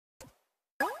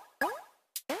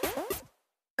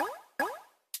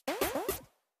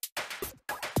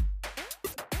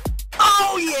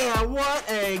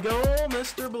What a goal,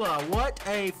 Mr. Blah. What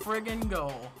a friggin'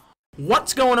 goal.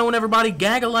 What's going on, everybody?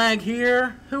 Gagalag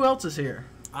here. Who else is here?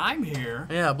 I'm here.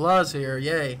 Yeah, Blah's here.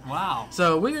 Yay. Wow.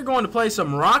 So we are going to play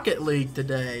some Rocket League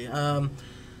today.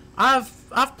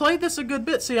 I've played this a good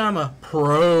bit. See, I'm a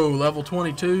pro, level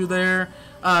 22 there.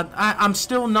 I'm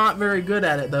still not very good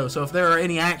at it, though. So if there are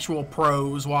any actual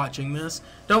pros watching this,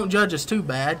 don't judge us too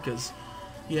bad, because,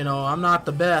 you know, I'm not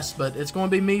the best. But it's going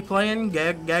to be me playing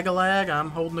Gagalag.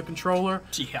 I'm holding the controller.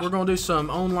 Yeah. We're going to do some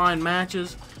online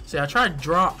matches. See, I tried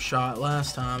drop shot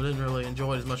last time. Didn't really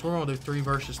enjoy it as much. We're going to do 3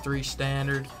 versus 3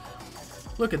 standard.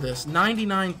 Look at this.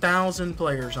 99,000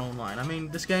 players online. I mean,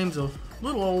 this game's a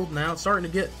little old now. It's starting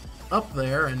to get up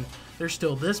there, and there's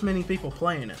still this many people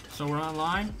playing it. So we're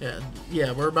online?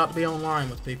 Yeah, we're about to be online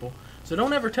with people. So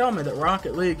don't ever tell me that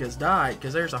Rocket League has died,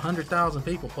 because there's 100,000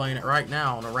 people playing it right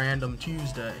now on a random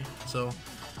Tuesday. So,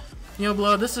 you know,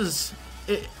 Blood, this is...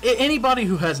 anybody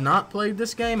who has not played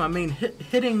this game, I mean,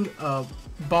 hitting a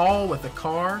ball with a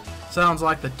car sounds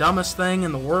like the dumbest thing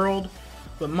in the world,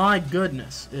 but my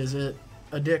goodness, is it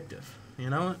addictive. You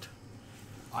know it?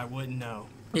 I wouldn't know.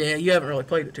 Yeah, you haven't really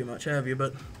played it too much, have you?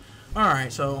 But,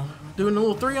 alright, so, doing a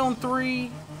little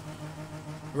 3-on-3.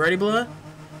 Ready, Blood?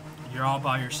 You're all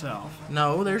by yourself.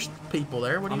 No, there's people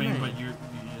there. What do you mean? But you're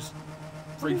just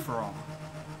free for all.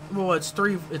 Well, it's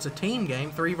a team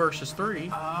game, 3 versus 3.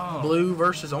 Oh. Blue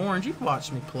versus orange. You've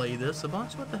watched me play this a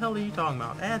bunch. What the hell are you talking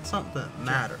about? Add something that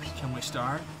matters. Can we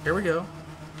start? Here we go.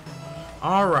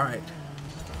 Alright.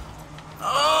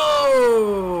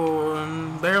 Oh!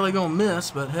 I'm barely gonna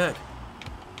miss, but heck.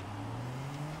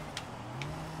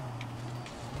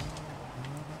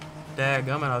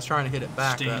 Dadgummit, I was trying to hit it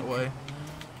back that way.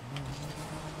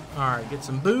 Alright, get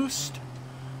some boost.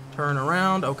 Turn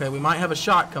around. Okay, we might have a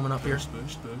shot coming up here.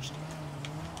 Boost.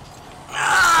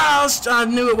 Ah, I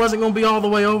knew it wasn't going to be all the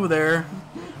way over there.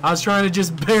 I was trying to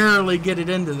just barely get it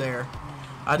into there.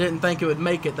 I didn't think it would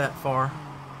make it that far.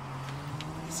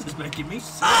 This is making me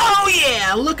sick. Oh,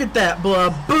 yeah! Look at that,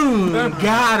 Blood. Boom!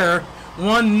 Got her.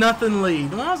 1-0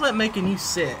 lead. Why was that making you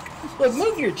sick? Look,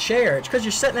 move your chair. It's because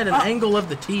you're sitting at an angle of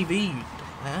the TV, you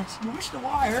ass. Watch the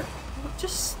wire.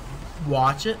 Just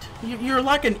watch it. You're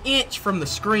like an inch from the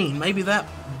screen. Maybe that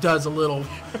does a little...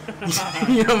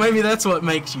 you know, maybe that's what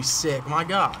makes you sick. My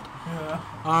God. Yeah.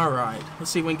 Alright. Let's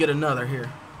see if we can get another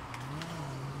here.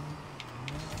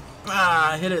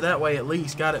 Ah, hit it that way at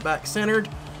least. Got it back centered.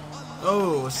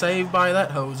 Oh, saved by that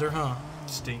hoser, huh?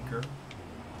 Stinker.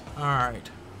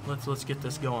 Alright. Let's get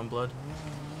this going, Blood.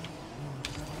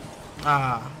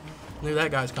 Ah. Knew that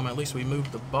guy's coming. At least we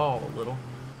moved the ball a little.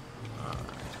 Alright.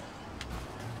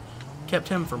 Kept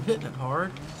him from hitting it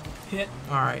hard. Hit.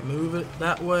 Alright, move it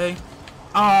that way.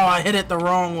 Oh, I hit it the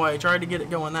wrong way. Tried to get it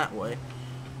going that way.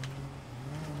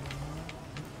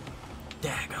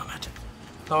 Dadgummit.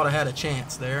 Thought I had a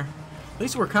chance there. At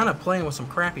least we're kind of playing with some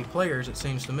crappy players, it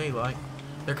seems to me like.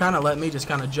 They're kind of letting me just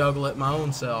kind of juggle it my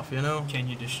own self, you know? Can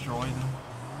you destroy them?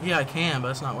 Yeah, I can, but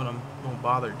that's not what I'm going to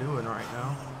bother doing right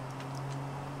now.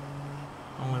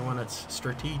 Only when it's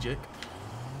strategic.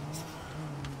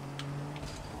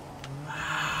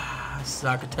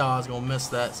 I could tell I was going to miss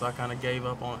that, so I kind of gave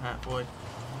up on it halfway.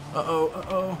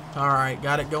 Uh-oh. Alright,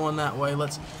 got it going that way.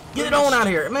 Let's get it on out of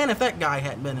here. Man, if that guy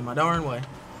hadn't been in my darn way.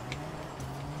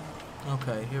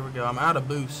 Okay, here we go. I'm out of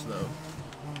boost, though.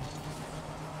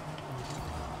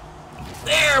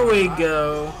 There we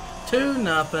go.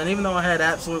 2-0, even though I had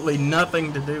absolutely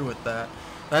nothing to do with that.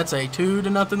 That's a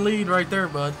 2-0 lead right there,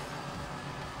 bud.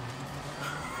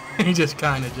 He just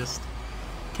kind of just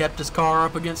kept his car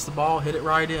up against the ball, hit it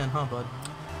right in, huh, bud?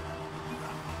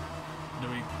 Do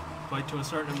we play to a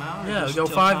certain amount? Yeah, we go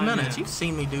 5 minutes. You've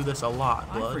seen me do this a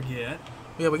lot, bud. I forget.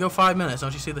 Yeah, we go 5 minutes.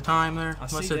 Don't you see the time there? I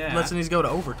see that. Unless it needs to go to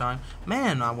overtime.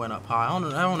 Man, I went up high. I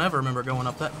don't ever remember going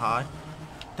up that high.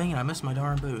 Dang it, I missed my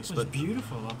darn boost. It was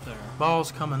beautiful up there.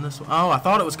 Ball's coming this way. Oh, I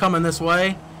thought it was coming this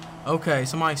way. Okay,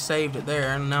 somebody saved it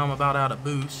there, and now I'm about out of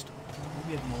boost.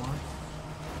 We'll get more.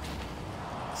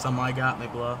 Somebody got me,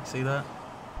 Bluff. See that?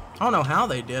 I don't know how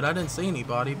they did. I didn't see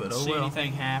anybody, but oh well. See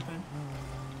anything happen?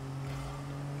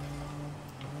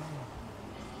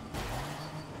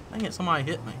 Dang it, somebody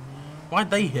hit me.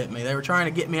 Why'd they hit me? They were trying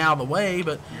to get me out of the way,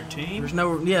 but... Your team? There's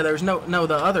no,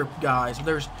 the other guys.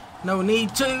 There's no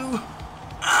need to...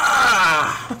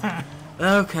 Ah!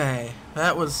 Okay,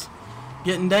 that was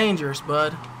getting dangerous,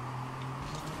 bud.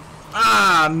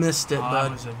 Ah, I missed it,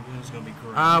 bud. It was going to be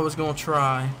great. I was going to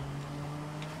try.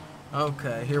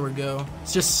 Okay, here we go.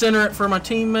 Let's just center it for my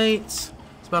teammates.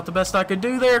 It's about the best I could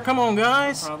do there. Come on,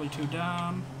 guys. Probably too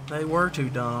dumb. They were too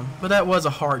dumb. But that was a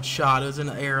hard shot. It was in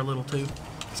the air a little too.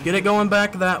 Let's get it going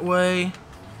back that way.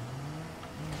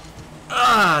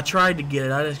 Ah, I tried to get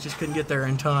it. I just couldn't get there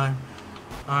in time.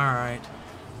 All right.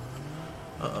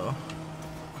 Uh-oh.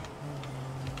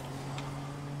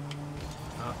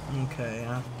 Okay,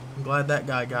 I'm glad that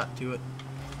guy got to it.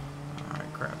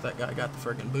 Alright, crap, that guy got the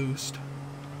friggin' boost.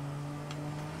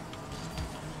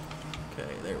 Okay,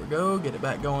 there we go. Get it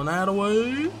back going that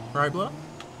way. Right, Bluff?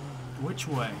 Which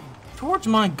way? Towards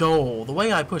my goal, the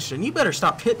way I pushed it. And you better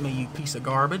stop hitting me, you piece of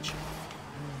garbage.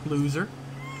 Loser.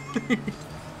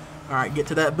 Alright, get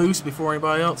to that boost before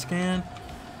anybody else can.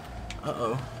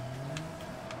 Uh-oh.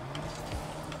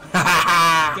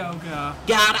 Go, go.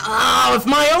 God, oh, if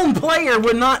my own player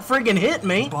would not friggin' hit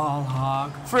me. Ball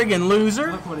hog. Friggin'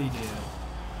 loser. Look what he did.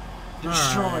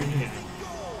 Destroyed him.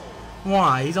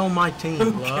 Why? He's on my team,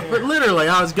 Who Bluff. cares? But literally,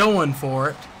 I was going for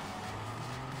it.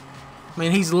 I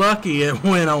mean, he's lucky it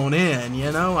went on in,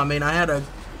 you know? I mean, I had a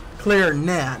clear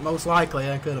net. Most likely,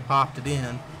 I could have popped it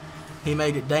in. He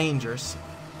made it dangerous.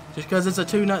 Just because it's a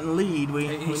 2-0 lead, we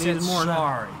He needed said more than that.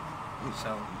 sorry.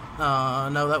 So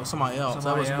No, that was somebody else.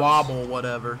 Somebody that was else? Wobble,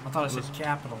 whatever. I thought it said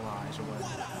capitalize or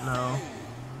whatever. No.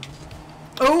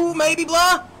 Oh, maybe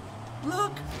Blah.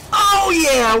 Look. Oh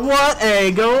yeah, what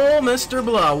a goal, Mr.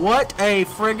 Blah. What a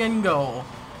friggin' goal.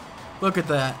 Look at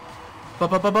that.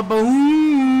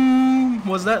 Boom.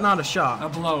 Was that not a shot? A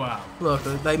blowout. Look,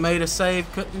 they made a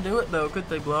save. Couldn't do it though, could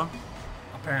they, Blah?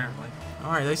 Apparently.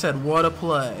 All right, they said what a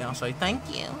play. I'll say thank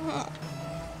you.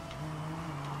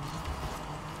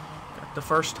 Got the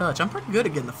first touch. I'm pretty good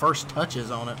at getting the first touches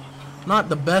on it. Not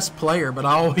the best player, but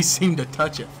I always seem to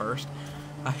touch it first.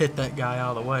 I hit that guy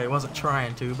out of the way. I wasn't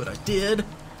trying to, but I did.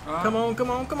 Come on, come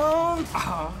on, come on.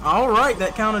 All right,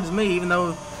 that counted as me, even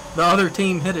though the other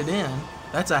team hit it in.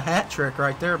 That's a hat trick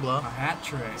right there, A Bluff. hat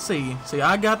trick. See,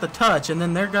 I got the touch, and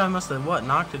then their guy must have, what,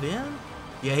 knocked it in?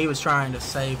 Yeah, he was trying to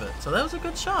save it. So that was a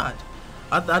good shot.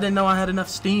 I didn't know I had enough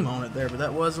steam on it there, but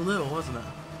that was a little, wasn't it?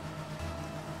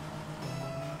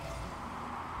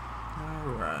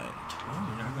 All right. Oh,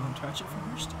 you're not going to touch it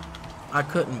first? I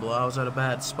couldn't, Blow. I was at a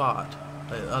bad spot.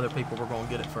 The other people were going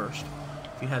to get it first.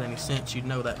 If you had any sense, you'd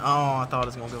know that. Oh, I thought it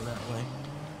was going to go that way.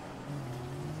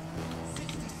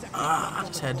 I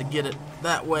just had to get it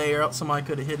that way, or else somebody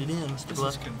could have hit it in, Mr. This Blow.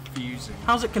 is confusing.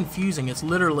 How's it confusing? It's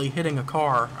literally hitting a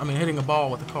car. I mean, hitting a ball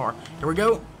with a car. Here we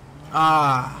go.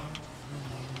 I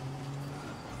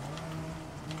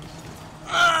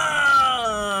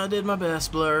did my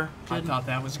best, Blur. I thought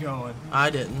that was going.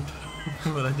 I didn't,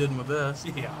 but I did my best.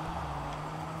 Yeah.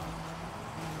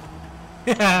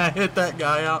 Yeah, I hit that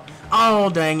guy out. Oh,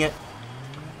 dang it.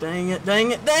 Dang it, dang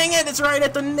it, dang it. It's right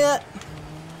at the net.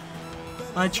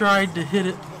 I tried to hit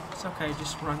it. It's okay,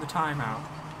 just run the timeout.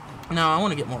 No, I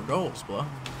want to get more goals, Blow.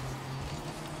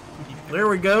 There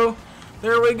we go.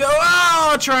 There we go.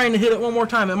 Oh, trying to hit it one more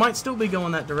time. It might still be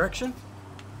going that direction.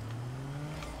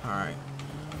 All right.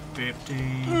 50.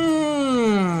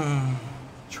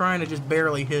 Trying to just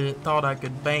barely hit it. Thought I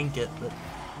could bank it, but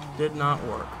did not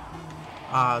work.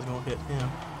 I was going to hit him.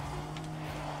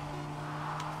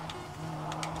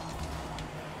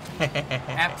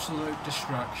 Absolute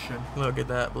destruction. Look at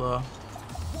that, Blow.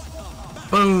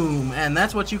 Boom. And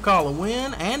that's what you call a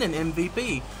win and an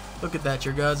MVP. Look at that,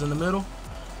 your guys in the middle.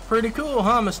 Pretty cool,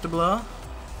 huh, Mr. Blow?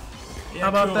 Yeah, How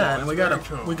about cool. that? And we That's got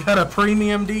very we got a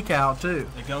premium decal too.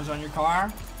 It goes on your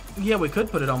car? Yeah, we could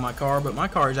put it on my car, but my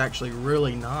car is actually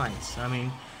really nice. I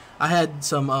mean, I had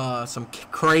some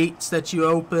crates that you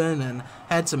open, and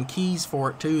had some keys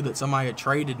for it too that somebody had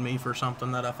traded me for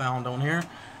something that I found on here.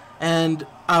 And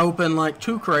I opened like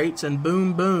 2 crates, and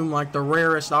boom, boom, like the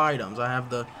rarest items. I have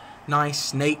the nice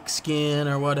snake skin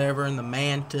or whatever, and the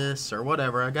mantis or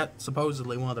whatever. I got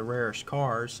supposedly one of the rarest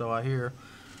cars, so I hear.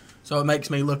 So it makes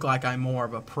me look like I'm more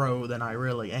of a pro than I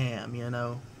really am, you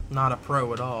know. Not a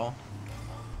pro at all.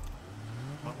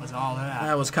 What was all that?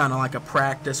 That was kind of like a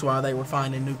practice while they were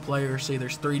finding new players. See,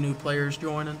 there's 3 new players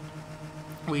joining.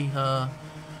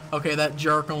 Okay, that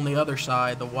jerk on the other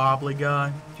side, the wobbly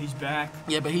guy. He's back.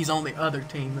 Yeah, but he's on the other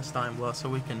team this time, Bluff, so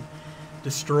we can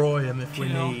destroy him if we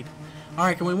Kill. need. All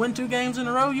right, can we win 2 games in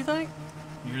a row, you think?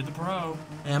 You're the pro.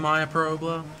 Am I a pro,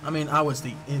 Bluff? I mean, I was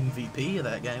the MVP of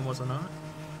that game, was I not?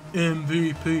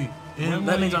 MVP.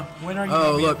 That means when are you oh,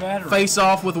 gonna be a look, veteran? face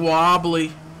off with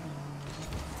wobbly.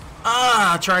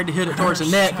 I tried to hit it towards the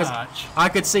net because Touch. I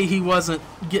could see he wasn't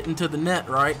getting to the net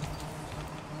right.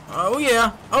 Oh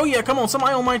yeah, come on,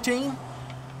 somebody on my team.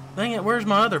 Dang it, where's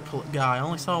my other guy? I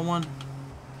only saw one.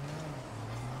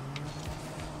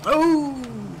 Oh,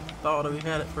 thought we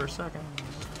had it for a second.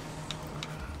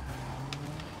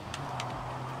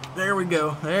 There we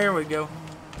go, there we go.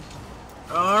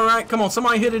 All right, come on,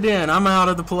 somebody hit it in. I'm out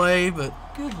of the play, but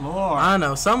Good Lord. I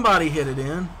know somebody hit it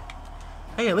in.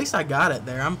 Hey, at least I got it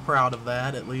there. I'm proud of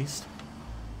that, at least.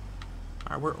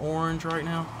 Alright, we're orange right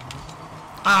now.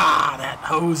 Ah, that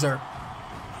hoser.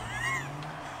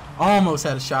 Almost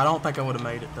had a shot. I don't think I would have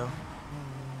made it, though.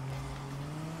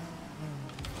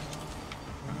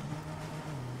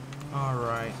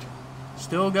 Alright.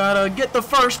 Still gotta get the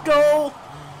first goal.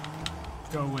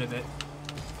 Go with it.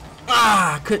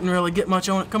 Ah, couldn't really get much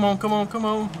on it. Come on, come on, come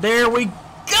on. There we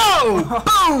go.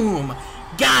 Boom.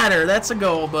 Got her. That's a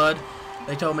goal, bud.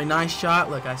 They told me nice shot.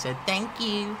 Look, I said thank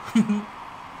you.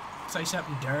 Say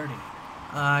something dirty.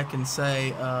 I can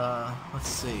say, let's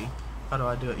see. How do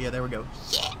I do it? Yeah, there we go.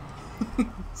 Yeah.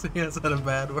 See, that's not a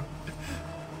bad word.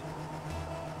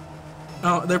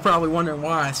 Oh, they're probably wondering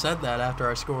why I said that after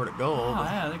I scored a goal. Oh,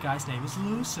 yeah, the guy's name is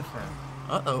Lucifer.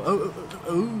 Uh-oh.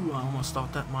 Oh, I almost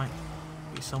thought that might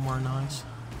be somewhere nice.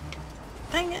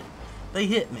 Dang it. They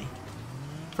hit me.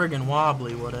 Friggin'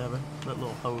 wobbly, whatever. That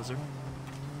little hoser.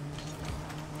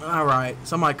 Alright.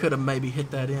 Somebody could have maybe hit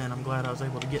that in. I'm glad I was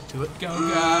able to get to it. Go,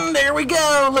 go. There we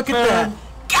go. Look at that.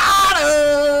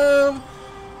 Got him!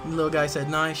 The little guy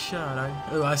said, nice shot.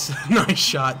 I said nice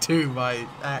shot, too, by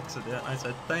accident. I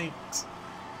said, thanks.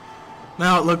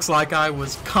 Now it looks like I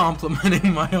was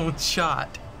complimenting my own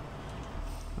shot.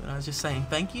 But I was just saying,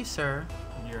 thank you, sir.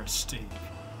 You're a stink.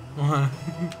 Alright.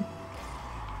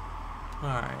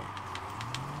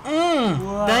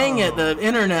 Dang it, the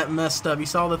internet messed up. You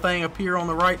saw the thing appear on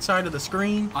the right side of the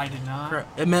screen? I did not.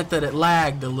 It meant that it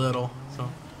lagged a little. So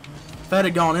if that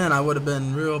had gone in, I would have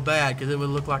been real bad because it would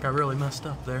look like I really messed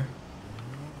up there.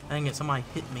 Dang it, somebody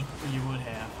hit me. You would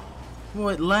have. Well,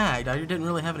 it lagged. I didn't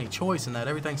really have any choice in that.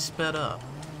 Everything sped up.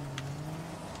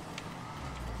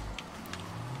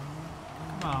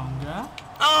 Come on, guy.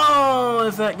 Oh,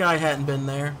 if that guy hadn't been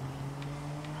there.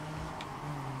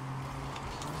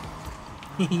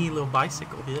 Little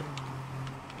bicycle hit.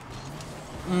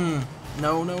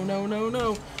 No, no, no, no,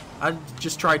 no. I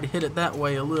just tried to hit it that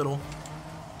way a little.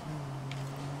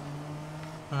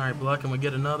 Alright, Blood, can we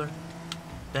get another?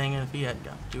 Dang it, if he hadn't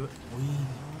got to it.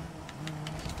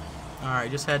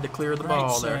 Alright, just had to clear the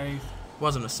ball there. Save.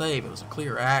 Wasn't a save, it was a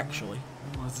clear, actually.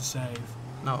 Was the save.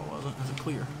 No, it wasn't. It was a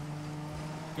clear.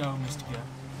 Go, Mr. Go.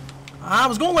 I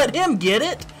was going to let him get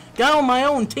it. Got on my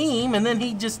own team, and then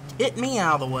he just hit me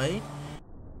out of the way.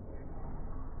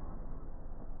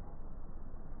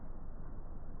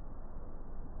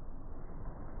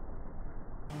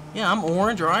 Yeah, I'm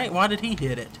orange, right? Why did he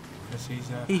hit it? Because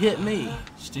He hit me.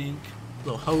 Stink.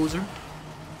 Little hoser.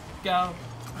 Go.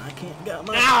 I can't get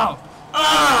my... Ow!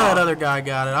 Ah, that other guy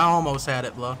got it. I almost had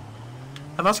it, Bluff.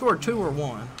 Have I scored 2 or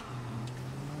 1?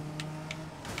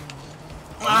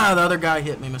 Ah, the other guy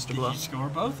hit me, Mr. Did Bluff. you score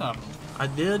both of them? I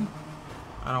did?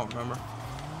 I don't remember.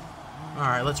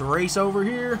 Alright, let's race over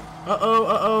here. Uh-oh,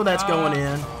 uh-oh, that's going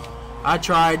in. I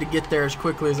tried to get there as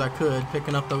quickly as I could,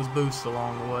 picking up those boosts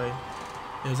along the way.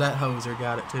 It was that hoser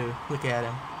got it, too. Look at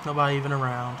him. Nobody even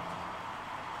around.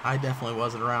 I definitely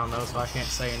wasn't around, though, so I can't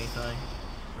say anything.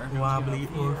 Wobbly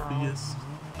Orpheus.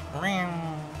 Alright.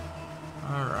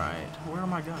 Where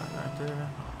am I going? Right there? Okay.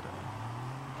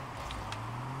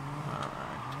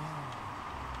 Alright.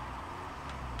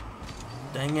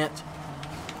 Dang it.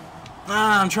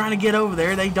 Ah, I'm trying to get over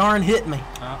there. They darn hit me.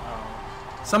 Uh-oh.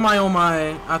 Somebody on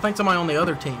my... I think somebody on the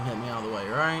other team hit me out of the way,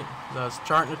 right? I was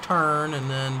starting to turn, and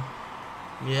then...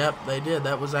 Yep, they did.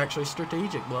 That was actually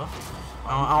strategic, Bluff.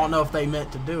 I don't know if they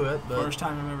meant to do it, but... First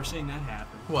time I've ever seen that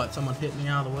happen. What, someone hit me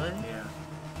out of the way? Yeah.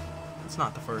 It's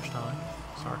not the first time.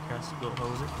 Sarcastic little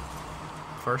hoser.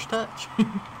 First touch.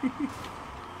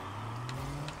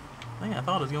 Dang, I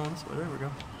thought it was going this way. There we go.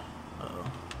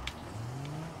 Uh-oh.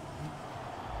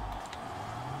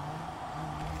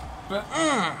 But,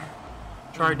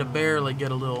 Tried to barely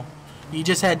get a little... You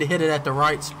just had to hit it at the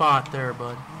right spot there,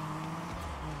 bud.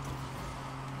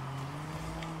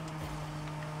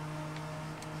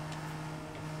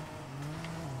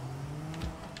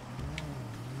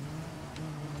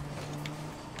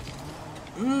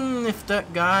 If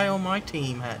that guy on my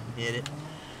team hadn't hit it.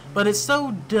 But it's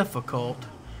so difficult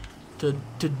to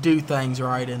do things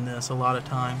right in this a lot of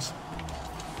times.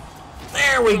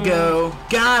 There we go.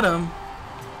 Got him.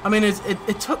 I mean,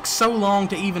 it took so long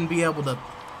to even be able to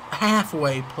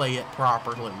halfway play it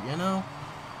properly, you know?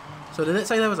 So did it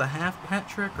say that was a half hat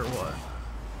trick or what?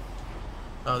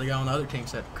 Oh, the guy on the other team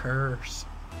said curse.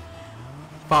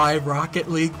 5 Rocket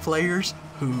League players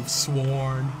who've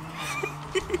sworn.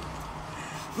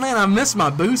 Man, I missed my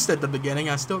boost at the beginning.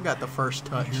 I still got the first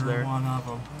touch you're there. one of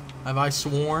them. Have I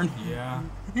sworn? Yeah.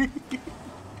 Sworn.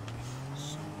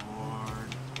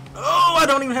 Oh, I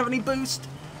don't even have any boost.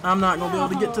 I'm not going to be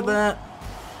able to get to that.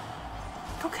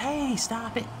 Okay,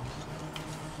 stop it.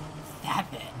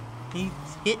 Stop it. He's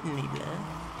hitting me, blood.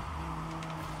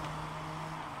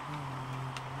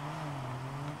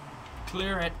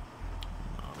 Clear it.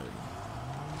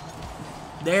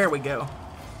 There we go.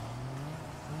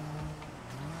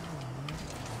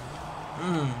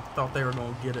 Thought they were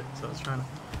going to get it, so I was trying to...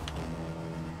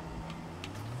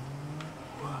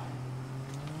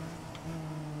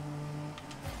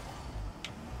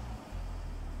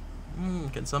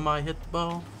 Can somebody hit the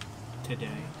ball? Today.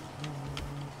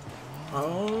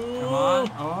 Oh! Come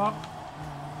on. Oh.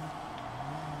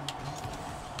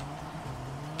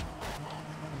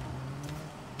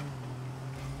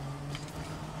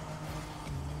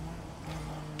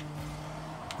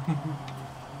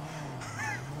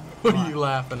 What are you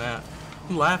laughing at?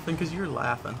 I'm laughing because you're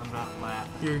laughing. I'm not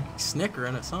laughing. You're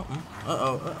snickering at something.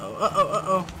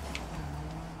 Uh-oh.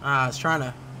 I was trying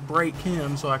to break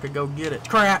him so I could go get it.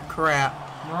 Crap.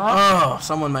 Oh,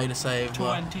 someone made a save.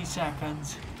 20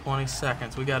 seconds. 20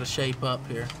 seconds. We got to shape up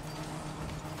here.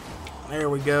 There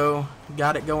we go.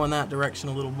 Got it going that direction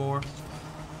a little more.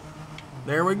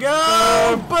 There we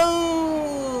go.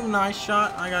 Boom. Nice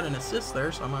shot. I got an assist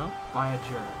there somehow. By a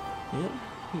jerk. Yeah.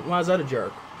 Why is that a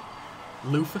jerk?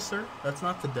 Lucifer? That's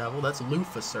not the devil. That's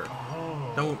Lucifer.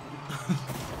 Oh. Don't.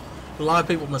 A lot of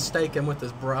people mistake him with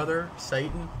his brother,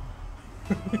 Satan.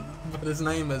 But his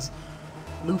name is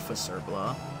Lucifer,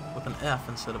 blah, with an F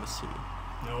instead of a C.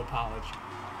 No apology.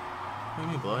 What do you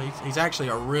mean, blah? He's actually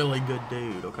a really good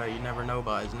dude, okay? You never know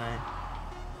by his name.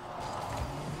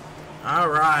 All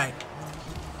right.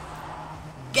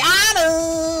 Got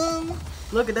him!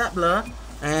 Look at that, blah.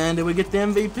 And did we get the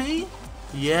MVP?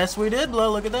 Yes, we did, blah.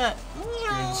 Look at that.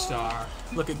 Green star.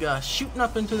 Look at Gus shooting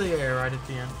up into the air right at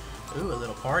the end. Ooh, a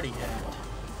little party hat.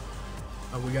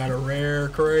 Oh, we got a rare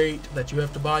crate that you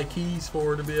have to buy keys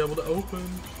for to be able to open.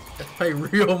 You have to pay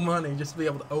real money just to be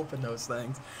able to open those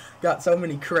things. Got so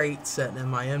many crates sitting in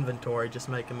my inventory just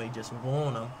making me just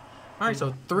want them. All right,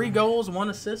 so 3 goals, 1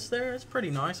 assist there. It's pretty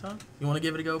nice, huh? You want to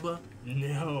give it a go, Blah?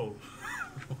 No.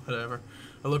 Whatever.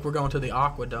 Oh, look, we're going to the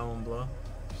Aqua Dome, Blah.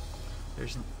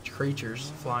 There's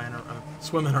creatures flying,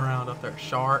 swimming around up there,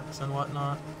 sharks and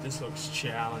whatnot. This looks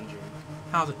challenging.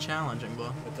 How's it challenging,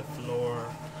 Blah? With the floor.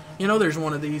 You know, there's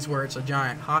one of these where it's a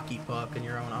giant hockey puck in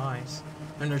your own ice.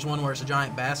 And there's one where it's a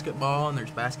giant basketball, and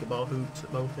there's basketball hoops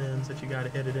at both ends that you got to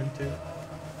hit it into.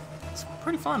 It's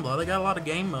pretty fun, Blah. They got a lot of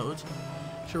game modes.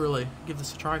 Should really give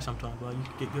this a try sometime, Blah. You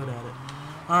could get good at it.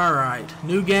 All right,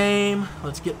 new game.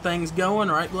 Let's get things going,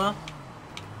 right, Blah?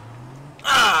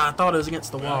 Ah, I thought it was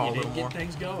against the wall You a little didn't more. get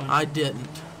things going. I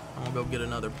didn't. I'm gonna go get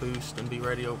another boost and be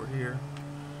ready over here.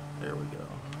 There we go.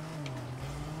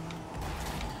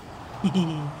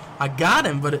 I got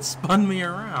him, but it spun me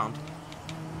around.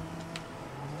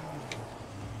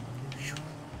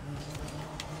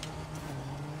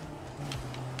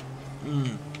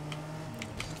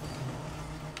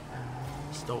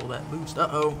 Stole that boost.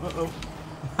 Uh-oh.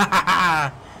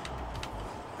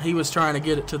 He was trying to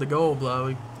get it to the goal,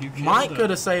 Blow. Mike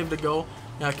could have saved the goal.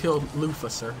 Yeah, I killed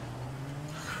Lucifer.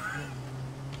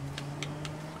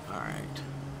 Alright.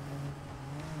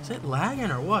 Is it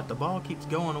lagging or what? The ball keeps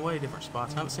going away different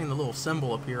spots. I haven't seen the little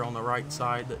symbol appear on the right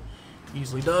side that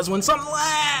usually does when something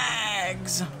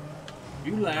lags.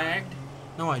 You lagged.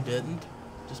 No, I didn't.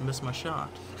 Just missed my shot.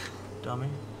 Dummy.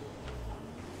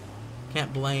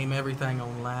 Can't blame everything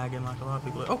on lagging like a lot of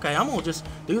people. Okay, I'm gonna just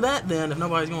do that then if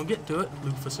nobody's gonna get to it,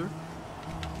 Lucifer.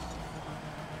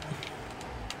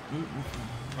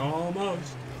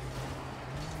 Almost.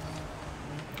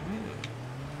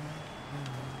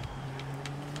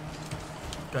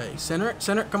 Okay, center it,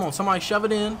 center it. Come on, somebody shove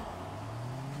it in.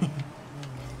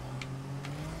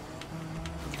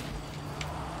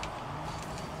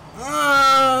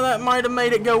 That might have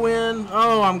made it go in.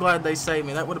 Oh, I'm glad they saved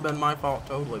me. That would have been my fault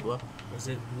totally, Blah. Was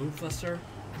it Lucifer?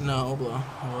 No, Blah.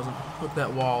 It wasn't. Look,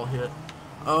 that wall hit.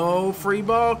 Oh, free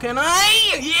ball. Can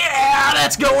I? Yeah,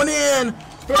 that's going in.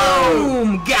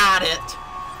 Boom. Got it.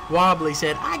 Wobbly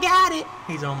said, I got it.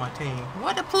 He's on my team.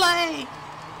 What a play.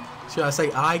 Should I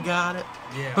say, I got it?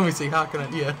 Yeah. Let me see. How can I?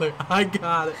 Yeah, look, I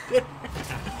got it.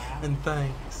 And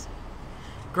thanks.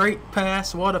 Great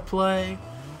pass. What a play.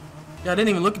 Yeah, I didn't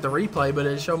even look at the replay, but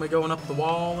it showed me going up the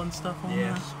wall and stuff on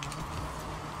Yeah. that.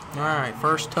 All right,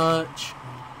 first touch.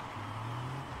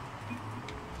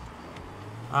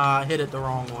 I hit it the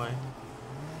wrong way.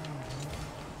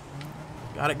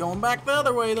 Got it going back the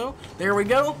other way, though. There we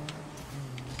go.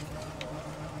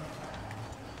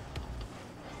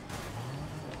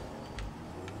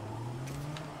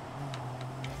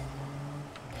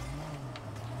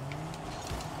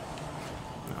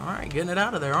 All right, getting it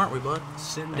out of there, aren't we, bud?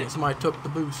 Send Hey, it. somebody took the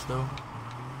boost, though.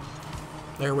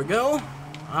 There we go.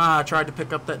 Ah, I tried to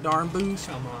pick up that darn boost.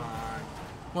 Come on.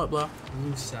 What, bro?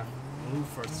 Move second. Move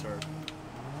first, sir.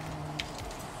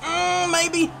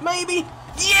 Maybe.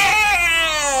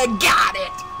 Yeah! Got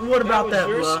it! What about that,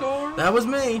 your bro? score? That was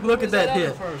me. Look at that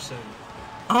hit. Person?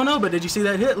 Oh, no, but did you see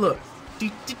that hit? Look.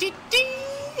 The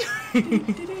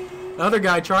other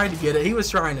guy tried to get it. He was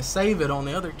trying to save it on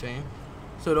the other team.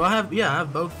 So do I have... Yeah, I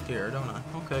have both here, don't I?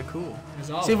 Okay, cool.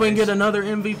 See if we can get another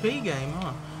MVP game,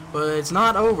 huh? But it's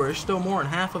not over. It's still more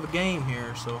than half of a game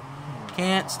here, so...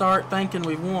 Can't start thinking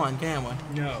we've won, can we?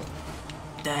 No.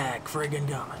 Dag friggin'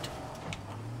 gummit.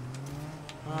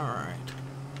 Alright.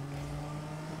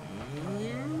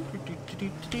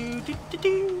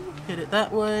 Hit it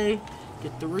that way.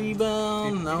 Get the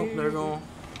rebound. Nope, they're going.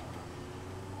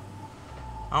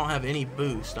 I don't have any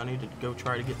boost. I need to go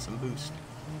try to get some boost.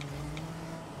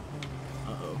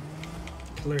 Uh-oh.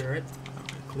 Clear it.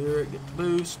 Okay, clear it. Get the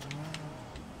boost.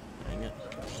 Dang it.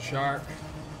 Shark.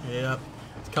 Yep.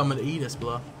 It's coming to eat us,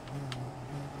 bluff.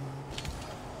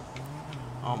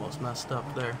 Almost messed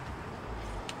up there.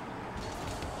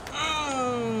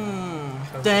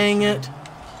 Dang it.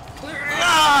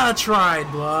 Ah, I tried,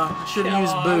 blah. Should have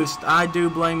used boost. I do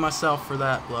blame myself for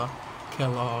that, blah.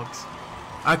 Kellogg's.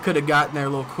 I could have gotten there a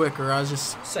little quicker. I was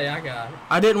just... Say I got it.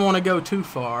 I didn't want to go too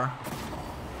far.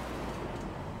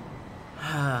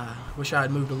 Wish I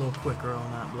had moved a little quicker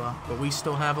on that, blah. But we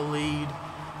still have a lead.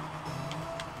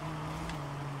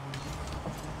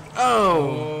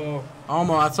 Oh!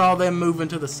 Almost. I saw them moving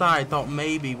to the side. Thought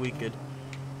maybe we could...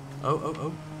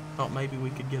 Oh. Thought maybe we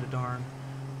could get a darn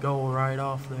goal right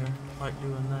off there. Like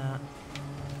doing that.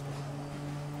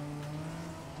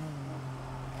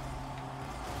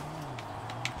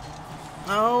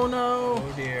 Oh no!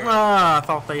 Oh dear. Ah, I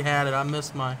thought they had it. I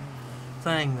missed my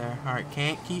thing there. Alright,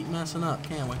 can't keep messing up,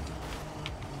 can we?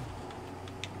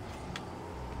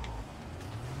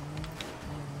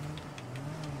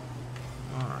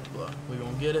 Alright, Bluff. We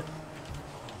gonna get it.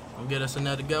 Gonna get us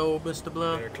another goal, Mr.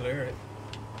 Bluff. Better clear it.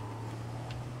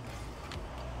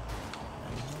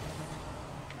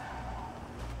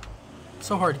 It's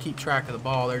so hard to keep track of the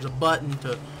ball. There's a button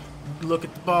to look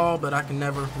at the ball, but I can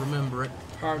never remember it.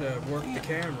 Hard to work the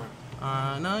camera.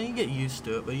 No, you get used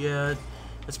to it, but yeah,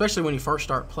 especially when you first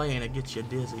start playing, it gets you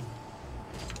dizzy.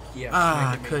 Yeah.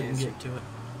 I couldn't get to it.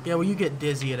 Yeah, well, you get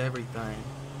dizzy at everything.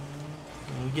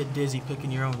 You get dizzy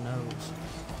picking your own nose.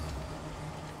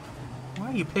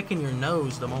 Why are you picking your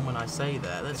nose the moment I say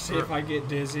that? Let's see if I get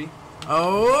dizzy.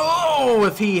 Oh,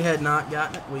 if he had not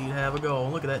gotten it, we'd have a goal.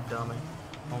 Look at that dummy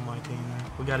on my team there.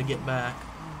 We got to get back.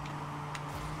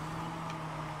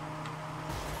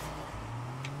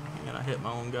 And I hit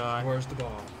my own guy. Where's the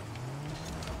ball?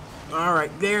 All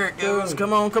right, there it goes.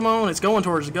 Come on, come on. It's going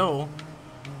towards the goal.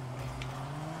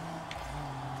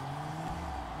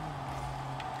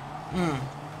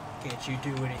 Can't you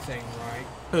do anything right?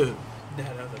 Who?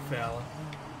 That other fella.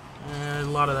 A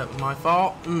lot of that was my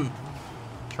fault.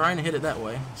 Trying to hit it that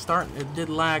way. It did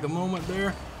lag a moment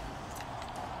there.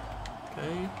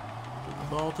 Okay. Get the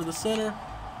ball to the center.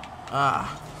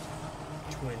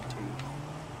 20.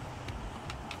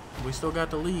 We still got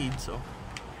the lead, so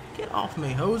get off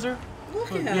me, hoser.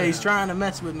 Look at yeah, he's him. trying to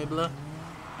mess with me, bluff.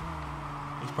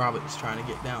 He's probably just trying to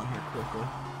get down here quickly.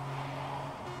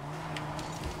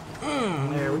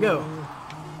 There we go.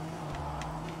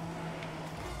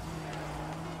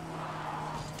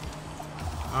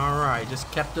 Alright,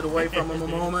 just kept it away from him a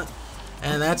moment.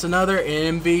 And that's another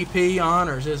MVP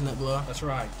honors, isn't it, Bluff? That's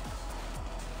right.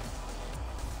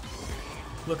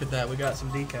 Look at that, we got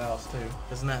some decals too.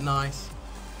 Isn't that nice?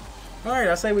 Alright,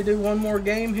 I say we do one more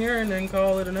game here and then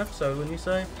call it an episode, wouldn't you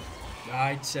say?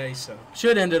 I'd say so.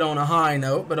 Should end it on a high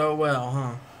note, but oh well,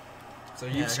 huh? So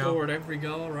you scored every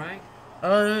goal, right?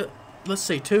 Let's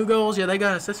see, 2 goals. Yeah, they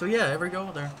got assists. So yeah, every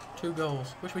goal there, 2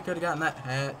 goals. Wish we could have gotten that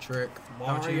hat trick.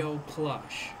 Mario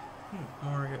plush.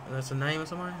 Mario, that's the name of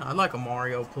somebody? I'd like a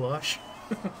Mario plush.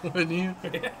 Wouldn't you?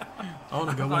 Yeah. I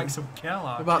want to go like with some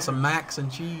Kellogg. What about some Max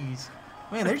and cheese?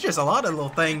 Man, there's just a lot of little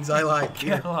things I like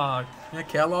here. Kellogg. Yeah,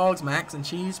 Kellogg's, Max and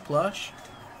cheese plush.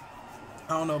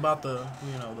 I don't know about the,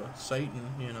 the Satan,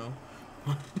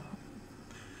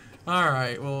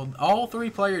 Alright, well, all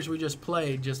 3 players we just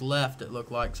played just left, it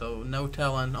looked like, so no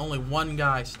telling. Only 1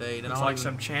 guy stayed. It's like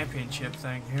some championship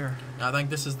thing here. I think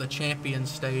this is the Champion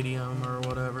Stadium or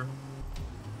whatever.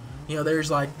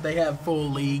 There's they have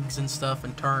full leagues and stuff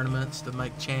and tournaments to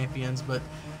make champions, but,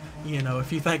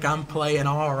 if you think I'm playing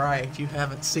alright, you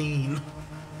haven't seen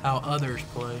how others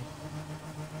play.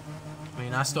 I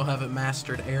mean, I still haven't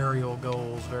mastered aerial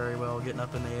goals very well, getting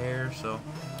up in the air, so...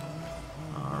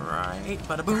 Alright,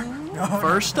 bada boom.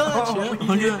 First touch,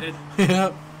 yeah.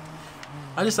 Yep.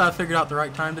 I just thought I figured out the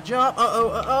right time to jump.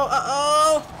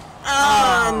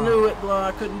 Ah, I knew it, blah.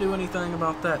 I couldn't do anything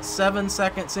about that. 7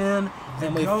 seconds in,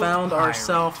 and we found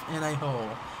ourselves in a hole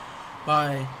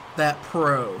by that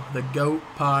pro, the GOAT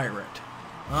Pirate.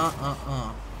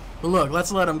 But look,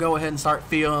 let's let them go ahead and start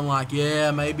feeling like, yeah,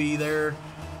 maybe they're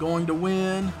going to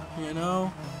win, you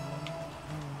know?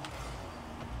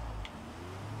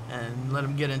 And let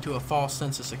them get into a false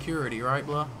sense of security, right,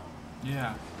 blah?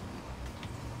 Yeah.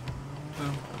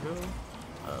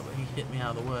 But he hit me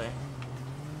out of the way.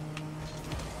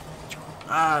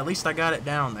 At least I got it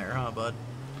down there, huh, bud?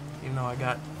 Even though I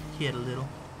got hit a little.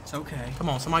 It's okay. Come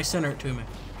on, somebody center it to me.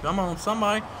 Come on,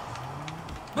 somebody.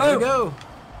 There we go.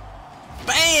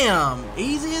 Bam!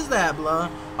 Easy as that, blah.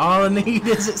 All I need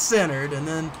is it centered, and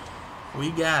then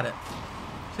we got it.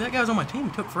 See, that guy was on my team.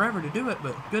 It took forever to do it,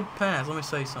 but good pass. Let me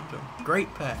say something.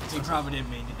 Great pass. He probably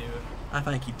didn't mean to do it. I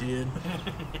think he did.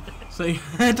 So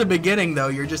at the beginning, though,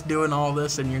 you're just doing all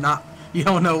this, and you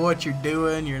don't know what you're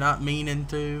doing. You're not meaning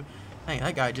to. Hey,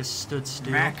 that guy just stood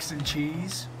still. Max and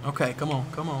cheese. Okay, come on,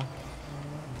 come on.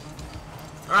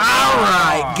 All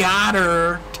right, got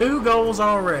her. 2 goals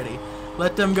already.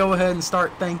 Let them go ahead and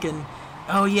start thinking,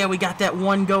 oh, yeah, we got that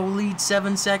 1-goal lead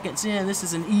 7 seconds in. This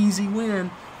is an easy win.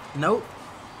 Nope.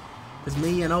 Because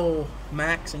me and old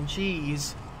Max and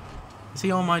Cheese, is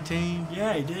he on my team?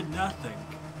 Yeah, he did nothing.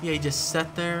 Yeah, he just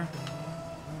sat there.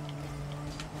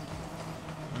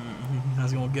 I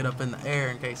was going to get up in the air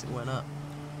in case it went up.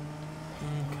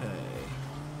 Okay.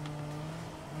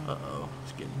 Uh-oh.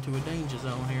 It's getting into a danger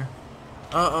zone here.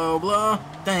 Uh-oh, blah.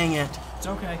 Dang it. It's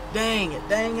okay. Dang it,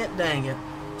 dang it, dang it.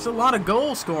 There's a lot of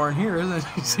goal scoring here, isn't it?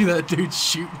 You see that dude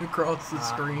shooting across the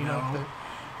screen up there?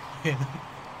 Yeah,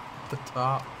 at the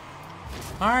top.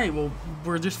 All right, well,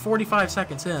 we're just 45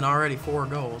 seconds in, already 4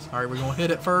 goals. All right, we're going to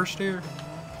hit it first here.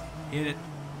 Hit it.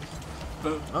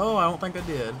 Boom. Oh, I don't think I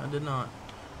did. I did not.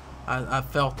 I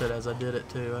felt it as I did it,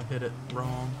 too. I hit it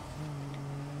wrong.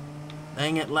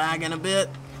 Dang it, lagging a bit.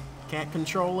 Can't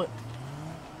control it.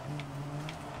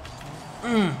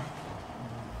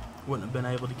 Wouldn't have been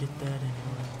able to get that anyway.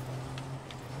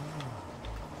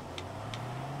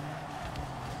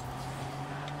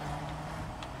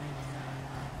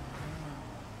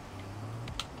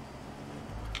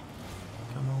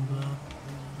 Come on, bud.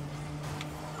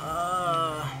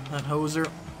 That hoser.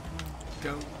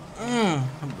 Go.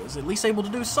 Was at least able to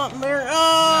do something there.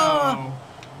 No.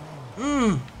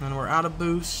 And we're out of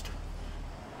boost.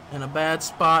 In a bad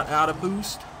spot, out of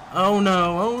boost. Oh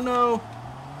no, oh no.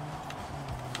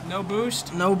 No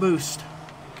boost? No boost.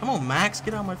 Come on, Max,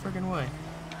 get out of my freaking way.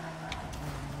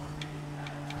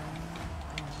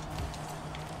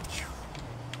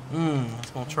 I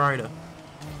was gonna try to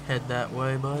head that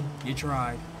way, bud. You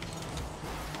tried.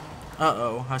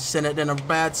 Uh-oh, I sent it in a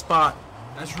bad spot.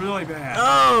 That's really bad.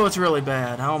 Oh, it's really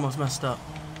bad. I almost messed up.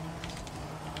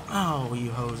 Oh, you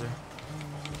hoser.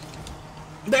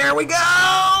 There we go!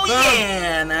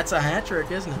 Yeah, and that's a hat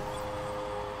trick, isn't it?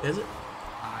 Is it?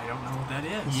 I don't know what that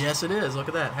is. Yes, it is. Look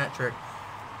at that hat trick.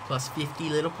 Plus 50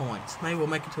 little points. Maybe we'll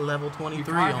make it to level 23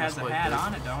 Your on card has this a hat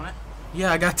on it, don't it?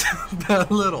 Yeah, I got the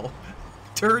little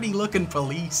dirty-looking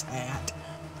police hat.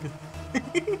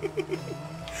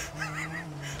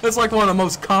 It's like one of the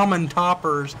most common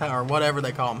toppers, or whatever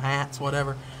they call them, hats,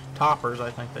 whatever. Toppers,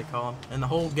 I think they call them, in the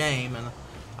whole game, and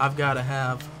I've got to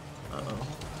have... Uh-oh.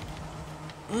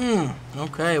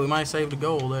 Okay, we might have saved a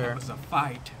goal there. It was a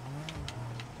fight.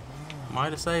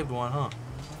 Might have saved one, huh?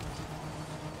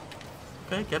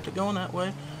 Okay, kept it going that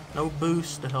way. No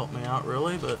boost to help me out,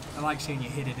 really, but... I like seeing you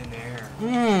hit it in the air.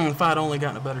 If I'd only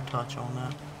gotten a better touch on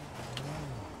that.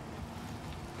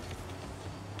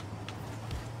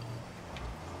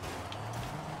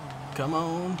 Come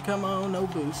on, no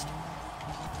boost.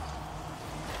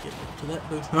 Get to that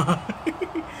boost.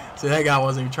 See, that guy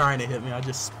wasn't even trying to hit me. I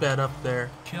just sped up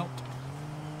there. Kilt.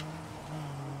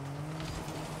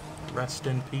 Rest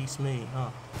in peace me, huh?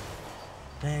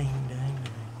 Dang.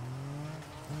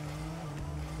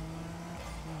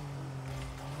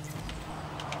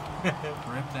 Rip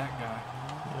that guy.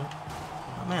 Yeah.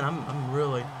 Oh, man, I'm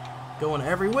really going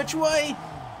every which way.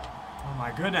 Oh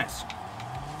my goodness.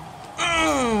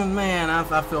 Man,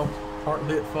 I feel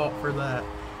partly at fault for that.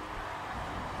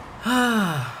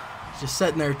 Just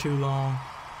sitting there too long.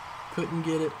 Couldn't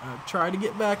get it. I tried to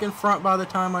get back in front by the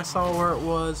time I saw where it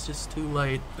was. Just too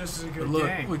late. This is a But good look,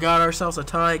 game. we got ourselves a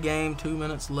tie game. 2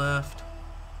 minutes left.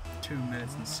 2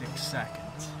 minutes and 6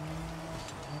 seconds.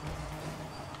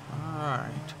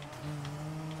 Alright.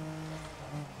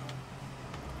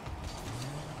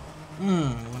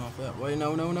 Went off that way.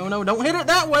 No. Don't hit it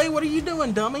that way. What are you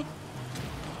doing, dummy?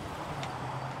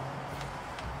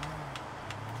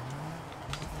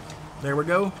 There we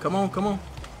go. Come on, come on.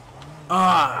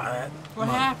 Ah, What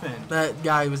happened? that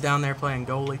guy was down there playing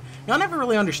goalie. Now, I never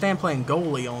really understand playing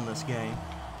goalie on this game,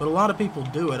 but a lot of people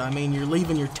do it. I mean, you're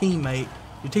leaving your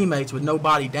teammates with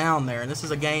nobody down there, and this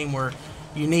is a game where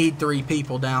you need 3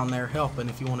 people down there helping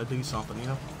if you want to do something, you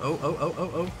know?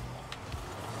 Oh.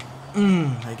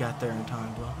 They got there in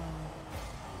time, bro.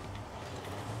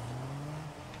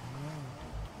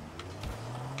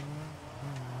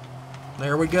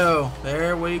 There we go.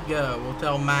 There we go. We'll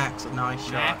tell Max a nice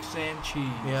shot. Max and cheese.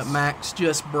 Yeah, Max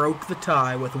just broke the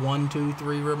tie with 1, 2,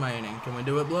 3 remaining. Can we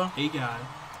do it, Blah? He got it.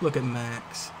 Look at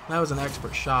Max. That was an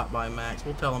expert shot by Max.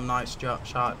 We'll tell him nice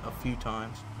shot a few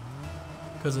times.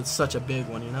 Because it's such a big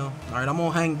one, you know? Alright, I'm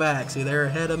going to hang back. See, they're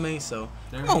ahead of me, so...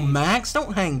 Come on, Max.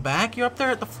 Don't hang back. You're up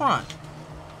there at the front.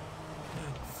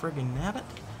 Friggin' nabbit.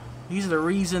 He's the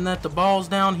reason that the ball's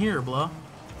down here, Blah.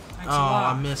 Thanks a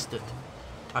lot. I missed it.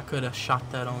 I could have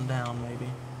shot that on down, maybe.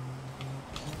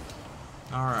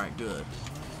 Alright, good.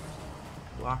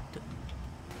 Blocked it.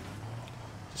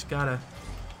 Just gotta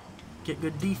get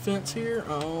good defense here.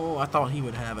 Oh, I thought he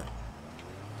would have it.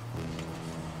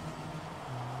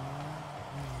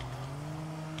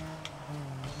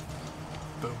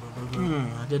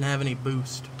 I didn't have any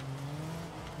boost.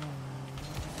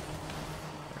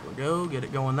 There we go. Get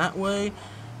it going that way.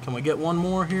 Can we get one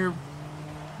more here?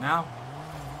 Now?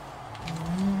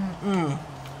 The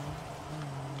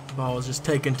ball was just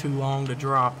taking too long to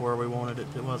drop where we wanted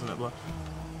it to, wasn't it, Blah?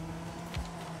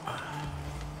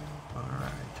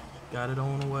 Alright. Got it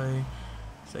on the way.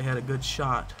 So they had a good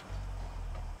shot.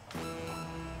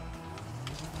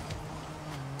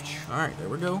 Alright, there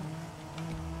we go.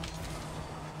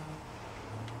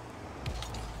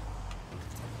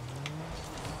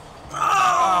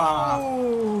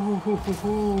 Oh!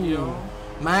 Yo.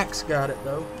 Max got it,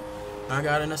 though. I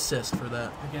got an assist for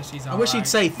that. I guess he's I wish he'd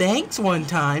say thanks one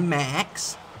time,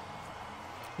 Max.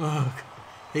 Look,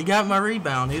 he got my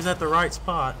rebound. He was at the right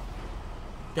spot.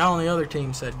 Guy on the other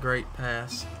team said great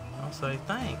pass. I'll say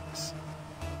thanks.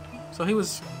 So he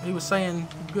was saying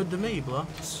good to me, Blah.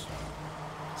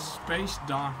 Space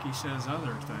Donkey says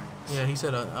other things. Yeah, he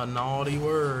said a naughty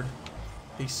word.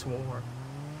 He swore.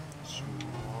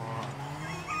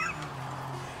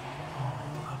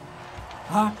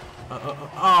 Huh? Oh,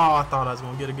 I thought I was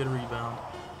going to get a good rebound.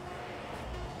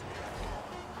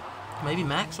 Maybe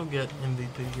Max will get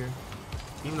MVP here.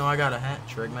 Even though I got a hat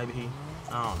trick, maybe he...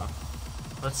 I don't know.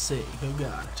 Let's see. Who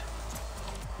got it?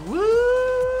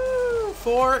 Woo!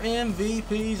 4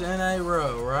 MVPs in a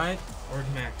row, right?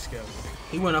 Where'd Max go?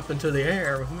 He went up into the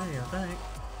air with me, I think.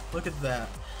 Look at that.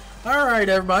 Alright,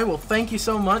 everybody. Well, thank you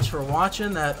so much for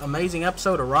watching that amazing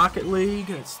episode of Rocket League.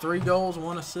 It's 3 goals,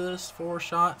 1 assist, 4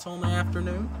 shots on the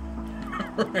afternoon.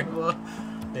 Alright, well,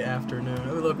 the afternoon.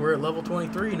 Oh, look, we're at level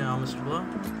 23 now, Mr. Blah.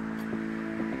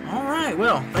 Alright,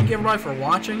 well, thank you, everybody, for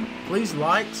watching. Please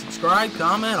like, subscribe,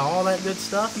 comment, all that good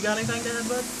stuff. You got anything to add,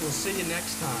 bud? We'll see you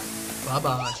next time.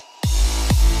 Bye-bye.